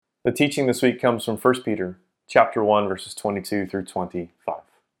The teaching this week comes from 1 Peter chapter 1, verses 22 through 25.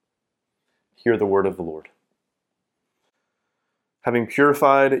 Hear the word of the Lord. Having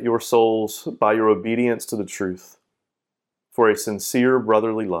purified your souls by your obedience to the truth, for a sincere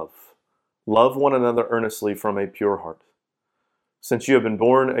brotherly love, love one another earnestly from a pure heart, since you have been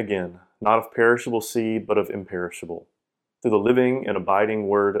born again, not of perishable seed, but of imperishable, through the living and abiding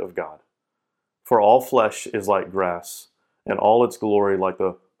word of God. For all flesh is like grass, and all its glory like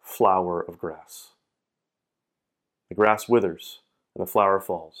the flower of grass. The grass withers, and the flower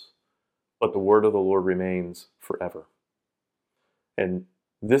falls, but the word of the Lord remains forever. And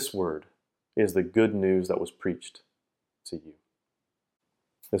this word is the good news that was preached to you.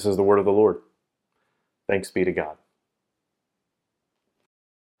 This is the word of the Lord. Thanks be to God.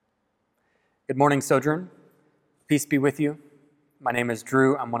 Good morning, Sojourn. Peace be with you. My name is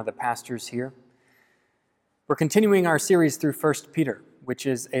Drew. I'm one of the pastors here. We're continuing our series through 1 Peter, which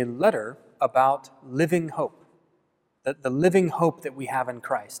is a letter about living hope, the living hope that we have in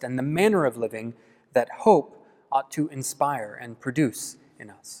Christ, and the manner of living that hope ought to inspire and produce in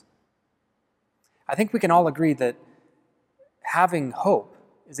us. I think we can all agree that having hope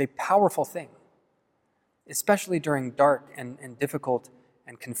is a powerful thing, especially during dark and difficult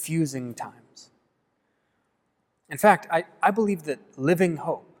and confusing times. In fact, I believe that living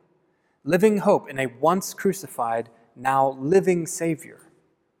hope in a once crucified, now living Savior,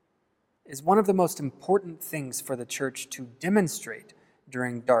 is one of the most important things for the church to demonstrate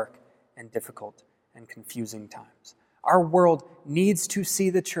during dark and difficult and confusing times. Our world needs to see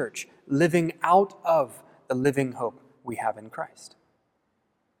the church living out of the living hope we have in Christ.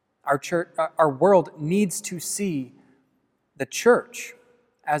 Our world needs to see the church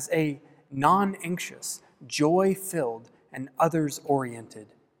as a non-anxious, joy-filled, and others-oriented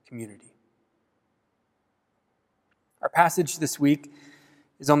community. Our passage this week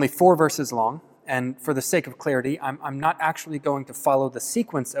is only 4 verses long, and for the sake of clarity, I'm not actually going to follow the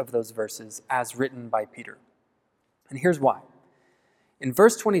sequence of those verses as written by Peter. And here's why. In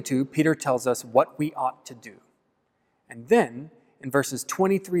verse 22, Peter tells us what we ought to do. And then, in verses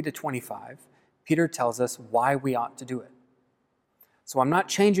 23 to 25, Peter tells us why we ought to do it. So I'm not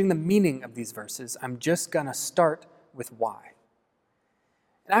changing the meaning of these verses. I'm just going to start with why.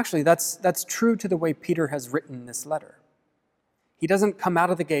 And actually, that's true to the way Peter has written this letter. He doesn't come out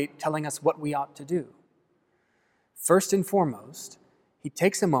of the gate telling us what we ought to do. First and foremost, he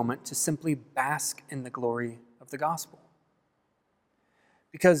takes a moment to simply bask in the glory of the gospel.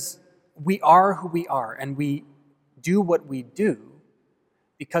 Because we are who we are, and we do what we do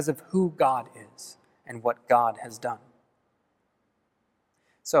because of who God is and what God has done.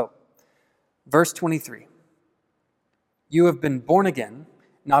 So, verse 23, you have been born again,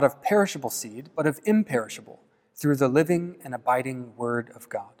 not of perishable seed, but of imperishable, through the living and abiding word of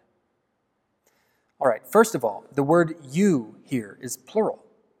God. All right, first of all, the word you here is plural.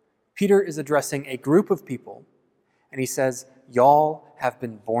 Peter is addressing a group of people, and he says, y'all have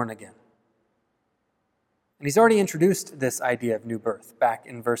been born again. And he's already introduced this idea of new birth back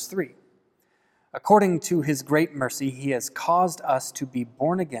in verse 3. According to his great mercy, he has caused us to be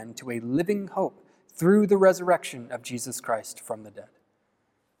born again to a living hope through the resurrection of Jesus Christ from the dead.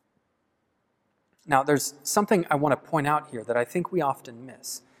 Now, there's something I want to point out here that I think we often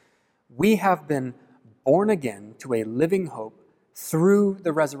miss. We have been born again to a living hope through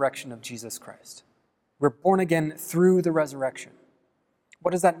the resurrection of Jesus Christ. We're born again through the resurrection. What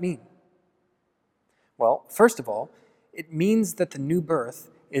does that mean? Well, first of all, it means that the new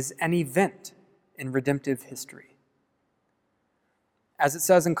birth is an event in redemptive history. As it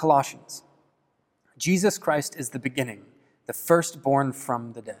says in Colossians, Jesus Christ is the beginning, the firstborn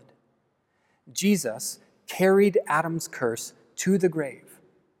from the dead. Jesus carried Adam's curse to the grave,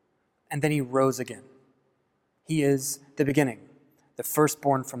 and then he rose again. He is the beginning, the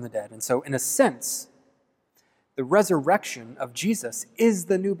firstborn from the dead. And so, in a sense, the resurrection of Jesus is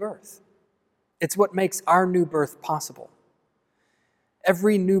the new birth. It's what makes our new birth possible.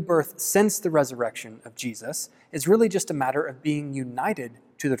 Every new birth since the resurrection of Jesus is really just a matter of being united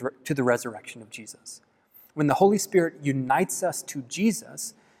to the resurrection of Jesus. When the Holy Spirit unites us to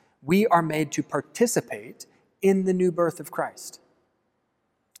Jesus, we are made to participate in the new birth of Christ.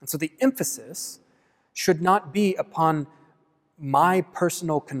 And so the emphasis should not be upon my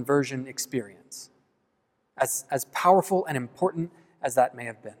personal conversion experience, as powerful and important as that may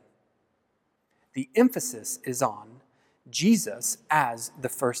have been. The emphasis is on Jesus as the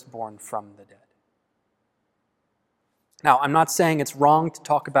firstborn from the dead. Now, I'm not saying it's wrong to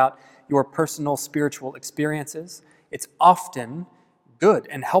talk about your personal spiritual experiences. It's often good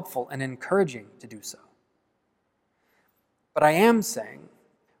and helpful and encouraging to do so. But I am saying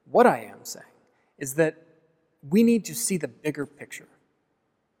What I am saying is that we need to see the bigger picture.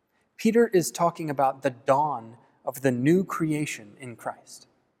 Peter is talking about the dawn of the new creation in Christ.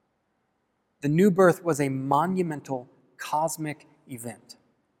 The new birth was a monumental cosmic event.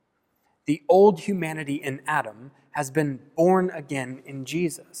 The old humanity in Adam has been born again in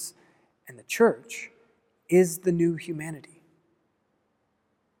Jesus, and the church is the new humanity.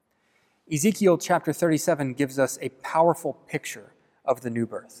 Ezekiel chapter 37 gives us a powerful picture of the new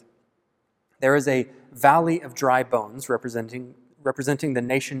birth. There is a valley of dry bones representing the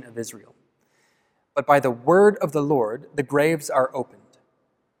nation of Israel. But by the word of the Lord, the graves are opened.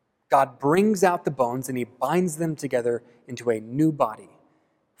 God brings out the bones and he binds them together into a new body,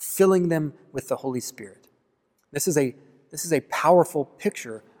 filling them with the Holy Spirit. This is a powerful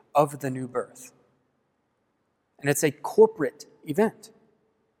picture of the new birth. And it's a corporate event.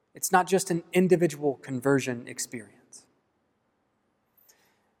 It's not just an individual conversion experience.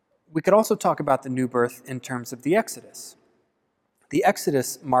 We could also talk about the new birth in terms of the Exodus. The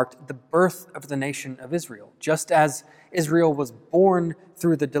Exodus marked the birth of the nation of Israel. Just as Israel was born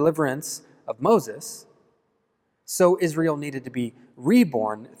through the deliverance of Moses, so Israel needed to be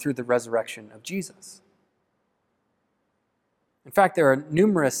reborn through the resurrection of Jesus. In fact, there are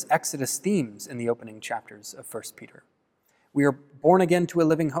numerous Exodus themes in the opening chapters of 1 Peter. We are born again to a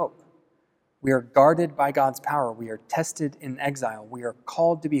living hope. We are guarded by God's power. We are tested in exile. We are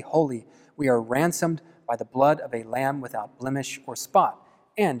called to be holy. We are ransomed by the blood of a lamb without blemish or spot.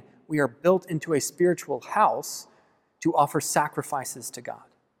 And we are built into a spiritual house to offer sacrifices to God.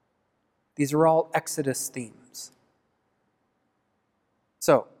 These are all Exodus themes.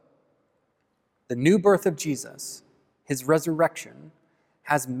 So, the new birth of Jesus, his resurrection,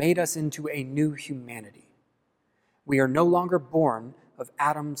 has made us into a new humanity. We are no longer born of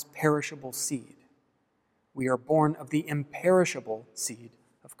Adam's perishable seed. We are born of the imperishable seed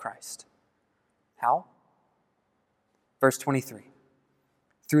of Christ. How? Verse 23,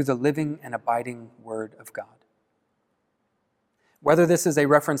 through the living and abiding word of God. Whether this is a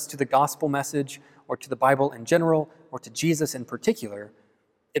reference to the gospel message or to the Bible in general or to Jesus in particular,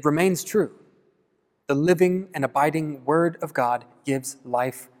 it remains true. The living and abiding word of God gives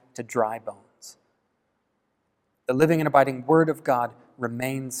life to dry bones. The living and abiding word of God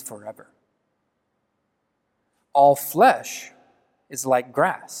remains forever. All flesh is like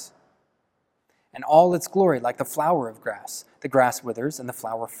grass, and all its glory like the flower of grass. The grass withers and the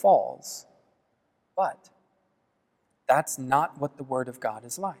flower falls. But that's not what the word of God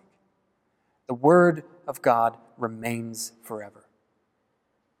is like. The word of God remains forever.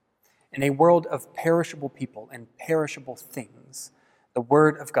 In a world of perishable people and perishable things, the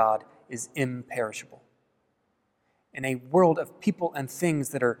word of God is imperishable. In a world of people and things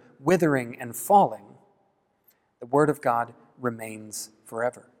that are withering and falling, the word of God remains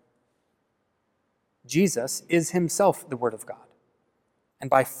forever. Jesus is himself the word of God. And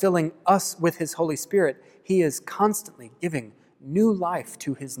by filling us with his Holy Spirit, he is constantly giving new life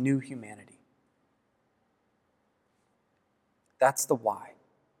to his new humanity. That's the why.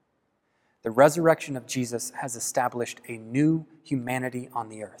 The resurrection of Jesus has established a new humanity on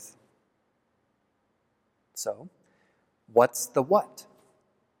the earth. So, what's the what?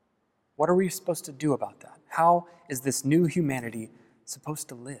 What are we supposed to do about that? How is this new humanity supposed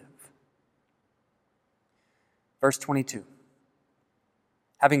to live? Verse 22.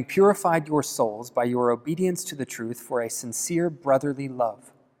 Having purified your souls by your obedience to the truth for a sincere brotherly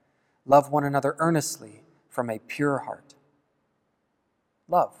love, love one another earnestly from a pure heart.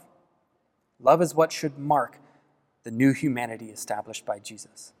 Love. Love is what should mark the new humanity established by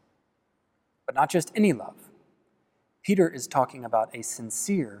Jesus. But not just any love. Peter is talking about a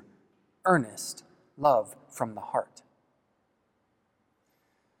sincere, earnest love from the heart.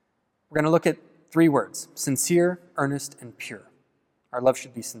 We're going to look at 3 words: sincere, earnest, and pure. Our love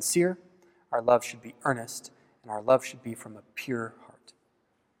should be sincere, our love should be earnest, and our love should be from a pure heart.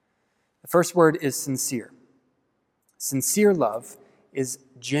 The first word is sincere. Sincere love is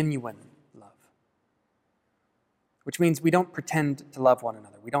genuine love, which means we don't pretend to love one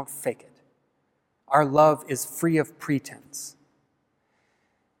another. We don't fake it. Our love is free of pretense.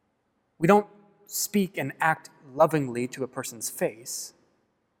 We don't speak and act lovingly to a person's face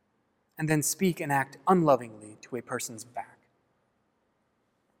and then speak and act unlovingly to a person's back.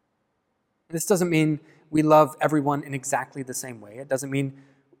 This doesn't mean we love everyone in exactly the same way. It doesn't mean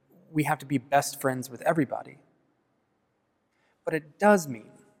we have to be best friends with everybody. But it does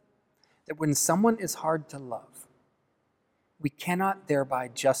mean that when someone is hard to love, we cannot thereby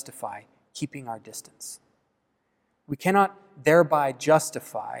justify keeping our distance. We cannot thereby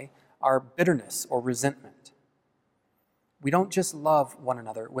justify our bitterness or resentment. We don't just love one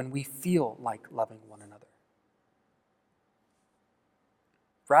another when we feel like loving one another.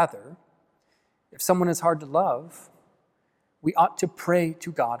 Rather, if someone is hard to love, we ought to pray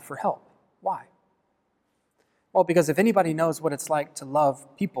to God for help. Why? Well, because if anybody knows what it's like to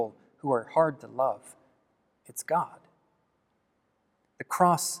love people who are hard to love, it's God. The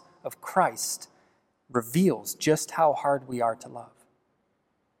cross of Christ reveals just how hard we are to love.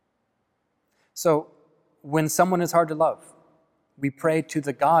 So, when someone is hard to love, we pray to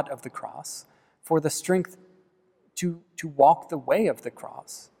the God of the cross for the strength to walk the way of the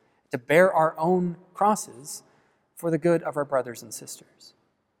cross, to bear our own crosses for the good of our brothers and sisters.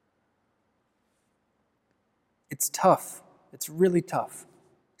 It's tough, it's really tough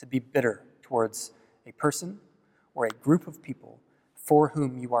to be bitter towards a person or a group of people for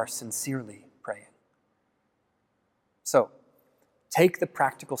whom you are sincerely praying. So, take the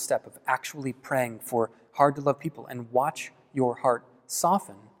practical step of actually praying for hard-to-love people and watch your heart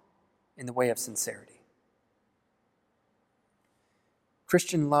soften in the way of sincerity.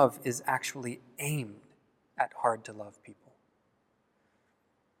 Christian love is actually aimed at hard-to-love people.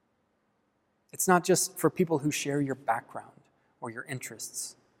 It's not just for people who share your background or your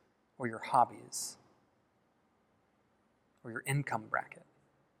interests or your hobbies or your income bracket.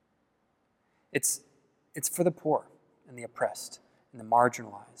 It's for the poor and the oppressed and the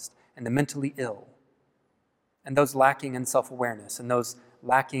marginalized and the mentally ill and those lacking in self-awareness and those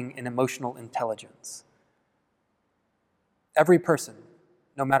lacking in emotional intelligence. Every person,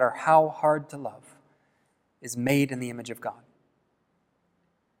 no matter how hard to love, is made in the image of God.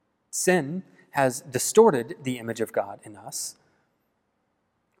 Sin has distorted the image of God in us,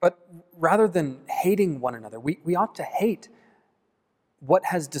 but rather than hating one another, we ought to hate what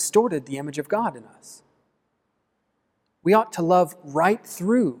has distorted the image of God in us. We ought to love right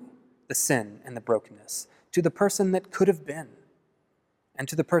through the sin and the brokenness, to the person that could have been, and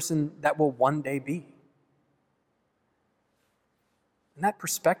to the person that will one day be. And that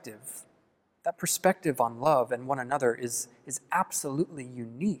perspective on love and one another is absolutely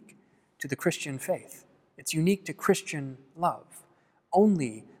unique to the Christian faith. It's unique to Christian love.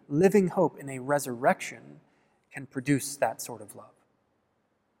 Only living hope in a resurrection can produce that sort of love.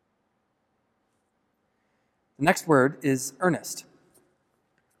 The next word is earnest.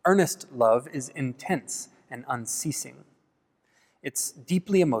 Earnest love is intense and unceasing. It's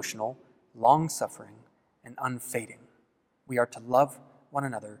deeply emotional, long-suffering, and unfading. We are to love one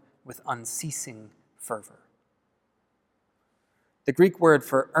another with unceasing fervor. The Greek word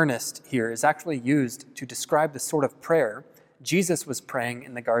for earnest here is actually used to describe the sort of prayer Jesus was praying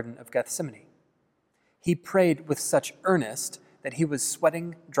in the Garden of Gethsemane. He prayed with such earnest that he was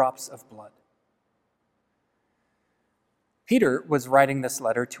sweating drops of blood. Peter was writing this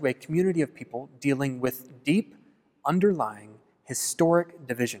letter to a community of people dealing with deep, underlying, historic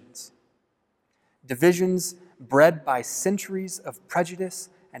divisions. Divisions bred by centuries of prejudice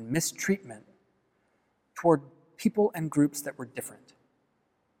and mistreatment toward people and groups that were different.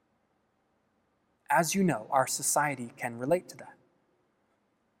 As you know, our society can relate to that.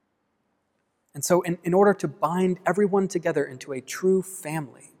 And so in order to bind everyone together into a true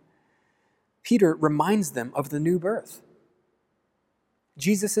family, Peter reminds them of the new birth.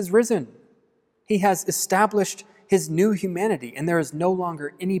 Jesus is risen. He has established his new humanity, and there is no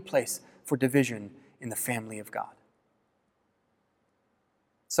longer any place for division in the family of God.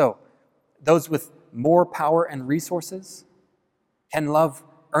 So, those with more power and resources can love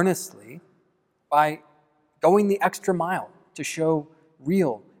earnestly by going the extra mile to show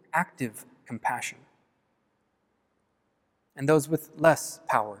real, active compassion. And those with less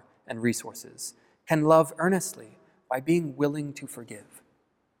power and resources can love earnestly by being willing to forgive.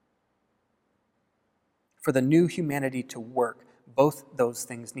 For the new humanity to work, both those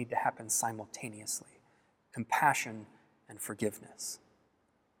things need to happen simultaneously: compassion and forgiveness.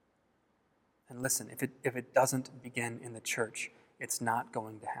 And listen, if it doesn't begin in the church, it's not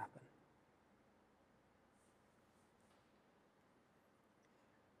going to happen.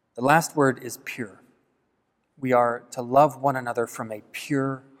 The last word is pure. We are to love one another from a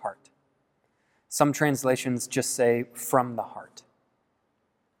pure heart. Some translations just say from the heart.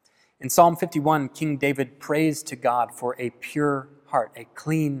 In Psalm 51, King David prays to God for a pure heart, a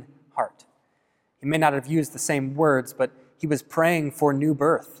clean heart. He may not have used the same words, but he was praying for new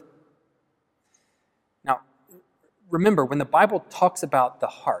birth. Now, remember, when the Bible talks about the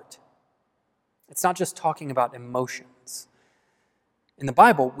heart, it's not just talking about emotions. In the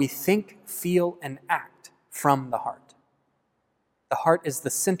Bible, we think, feel, and act from the heart. The heart is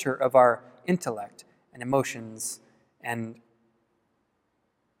the center of our intellect and emotions and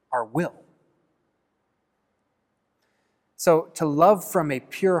our will. So to love from a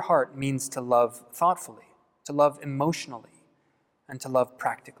pure heart means to love thoughtfully, to love emotionally, and to love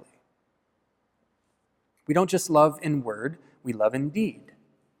practically. We don't just love in word, we love in deed.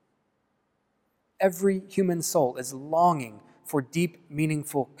 Every human soul is longing for deep,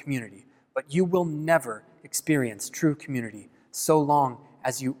 meaningful community, but you will never experience true community so long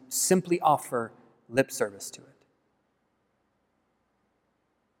as you simply offer lip service to it.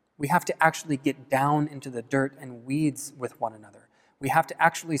 We have to actually get down into the dirt and weeds with one another. We have to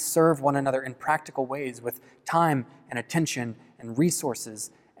actually serve one another in practical ways with time and attention and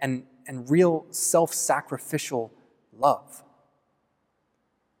resources and real self-sacrificial love.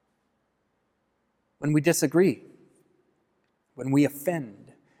 When we disagree, when we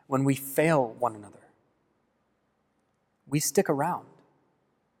offend, when we fail one another, we stick around.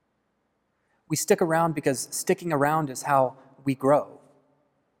 We stick around because sticking around is how we grow.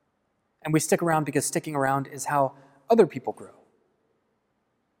 And we stick around because sticking around is how other people grow.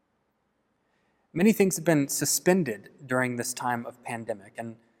 Many things have been suspended during this time of pandemic,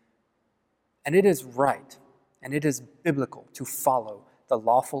 and it is right, and it is biblical to follow the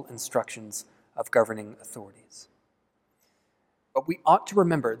lawful instructions of governing authorities. But we ought to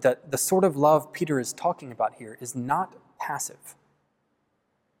remember that the sort of love Peter is talking about here is not passive.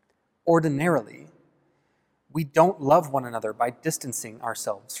 Ordinarily, we don't love one another by distancing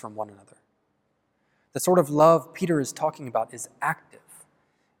ourselves from one another. The sort of love Peter is talking about is active.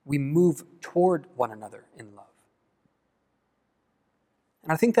 We move toward one another in love.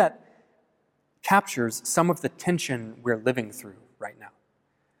 And I think that captures some of the tension we're living through right now.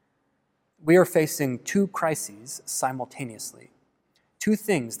 We are facing two crises simultaneously, two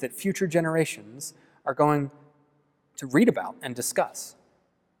things that future generations are going to read about and discuss.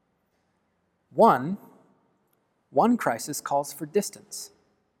 One crisis calls for distance,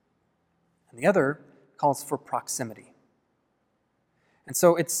 and the other calls for proximity. And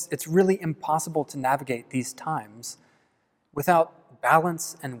so it's really impossible to navigate these times without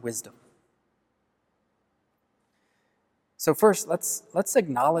balance and wisdom. So first, let's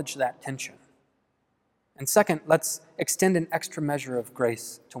acknowledge that tension. And second, let's extend an extra measure of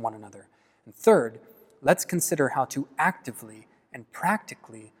grace to one another. And third, let's consider how to actively and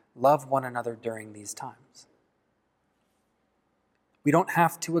practically love one another during these times. We don't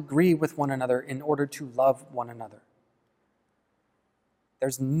have to agree with one another in order to love one another.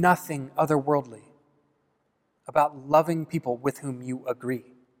 There's nothing otherworldly about loving people with whom you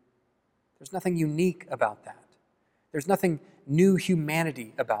agree. There's nothing unique about that. There's nothing new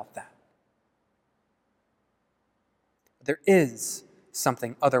humanity about that. There is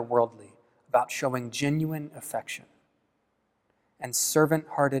something otherworldly about showing genuine affection and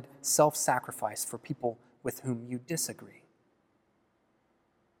servant-hearted self-sacrifice for people with whom you disagree.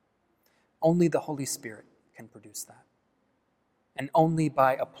 Only the Holy Spirit can produce that. And only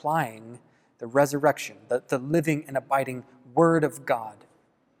by applying the resurrection, the living and abiding Word of God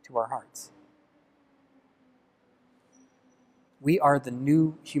to our hearts. We are the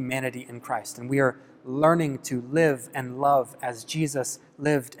new humanity in Christ, and we are learning to live and love as Jesus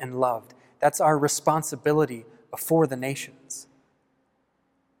lived and loved. That's our responsibility before the nations.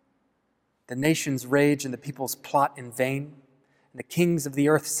 The nations rage and the peoples plot in vain, and the kings of the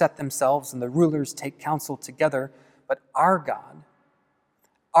earth set themselves and the rulers take counsel together. But our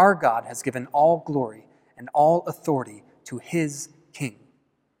God has given all glory and all authority to his King.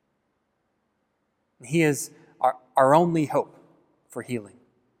 And he is our only hope for healing.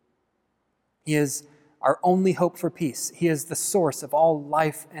 He is our only hope for peace. He is the source of all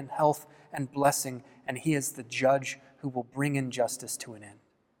life and health and blessing, and he is the judge who will bring injustice to an end.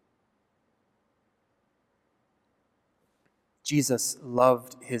 Jesus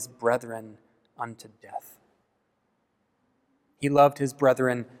loved his brethren unto death. He loved his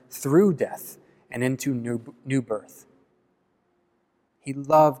brethren through death and into new birth. He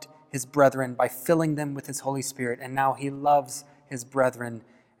loved his brethren by filling them with his Holy Spirit, and now he loves his brethren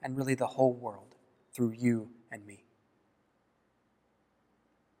and really the whole world through you and me.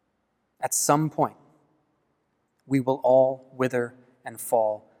 At some point, we will all wither and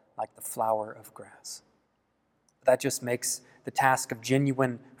fall like the flower of grass. That just makes the task of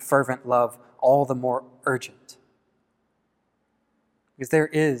genuine, fervent love all the more urgent. Because there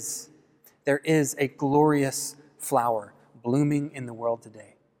is a glorious flower blooming in the world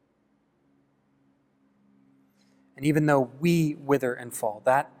today. And even though we wither and fall,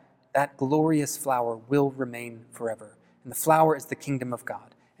 that glorious flower will remain forever. And the flower is the kingdom of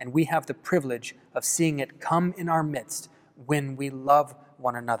God. And we have the privilege of seeing it come in our midst when we love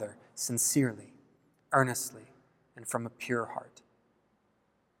one another sincerely, earnestly, and from a pure heart.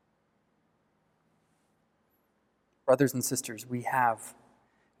 brothers and sisters, we have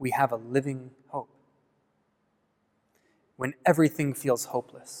a living hope. When everything feels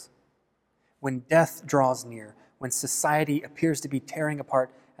hopeless, when death draws near, when society appears to be tearing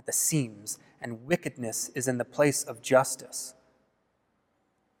apart at the seams and wickedness is in the place of justice,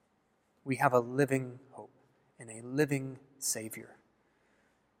 we have a living hope in a living Savior.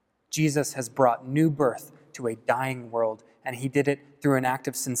 Jesus has brought new birth to a dying world, and he did it through an act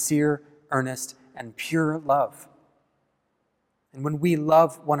of sincere, earnest, and pure love. And when we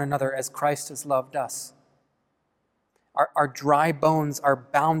love one another as Christ has loved us, our dry bones are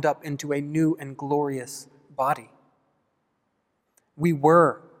bound up into a new and glorious body. We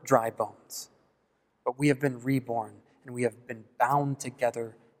were dry bones, but we have been reborn, and we have been bound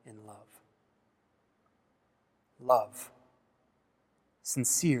together in love. Love.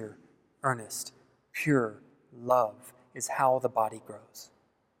 Sincere, earnest, pure love is how the body grows.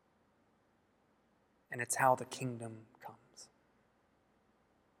 And it's how the kingdom comes.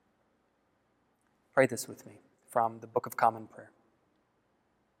 Pray this with me from the Book of Common Prayer.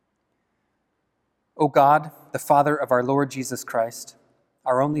 O God, the Father of our Lord Jesus Christ,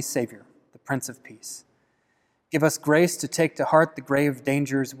 our only Savior, the Prince of Peace, give us grace to take to heart the grave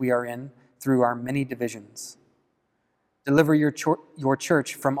dangers we are in through our many divisions. Deliver your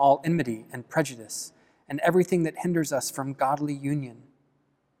church from all enmity and prejudice and everything that hinders us from godly union.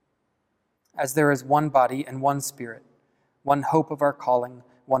 As there is one body and one Spirit, one hope of our calling,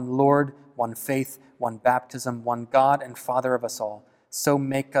 one Lord, one faith, one baptism, one God and Father of us all, so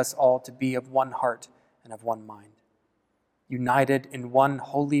make us all to be of one heart and of one mind, united in one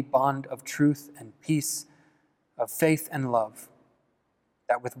holy bond of truth and peace, of faith and love,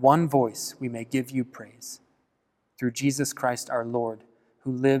 that with one voice we may give you praise. Through Jesus Christ our Lord,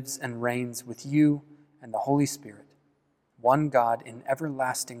 who lives and reigns with you and the Holy Spirit, one God in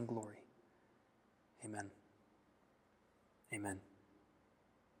everlasting glory. Amen. Amen.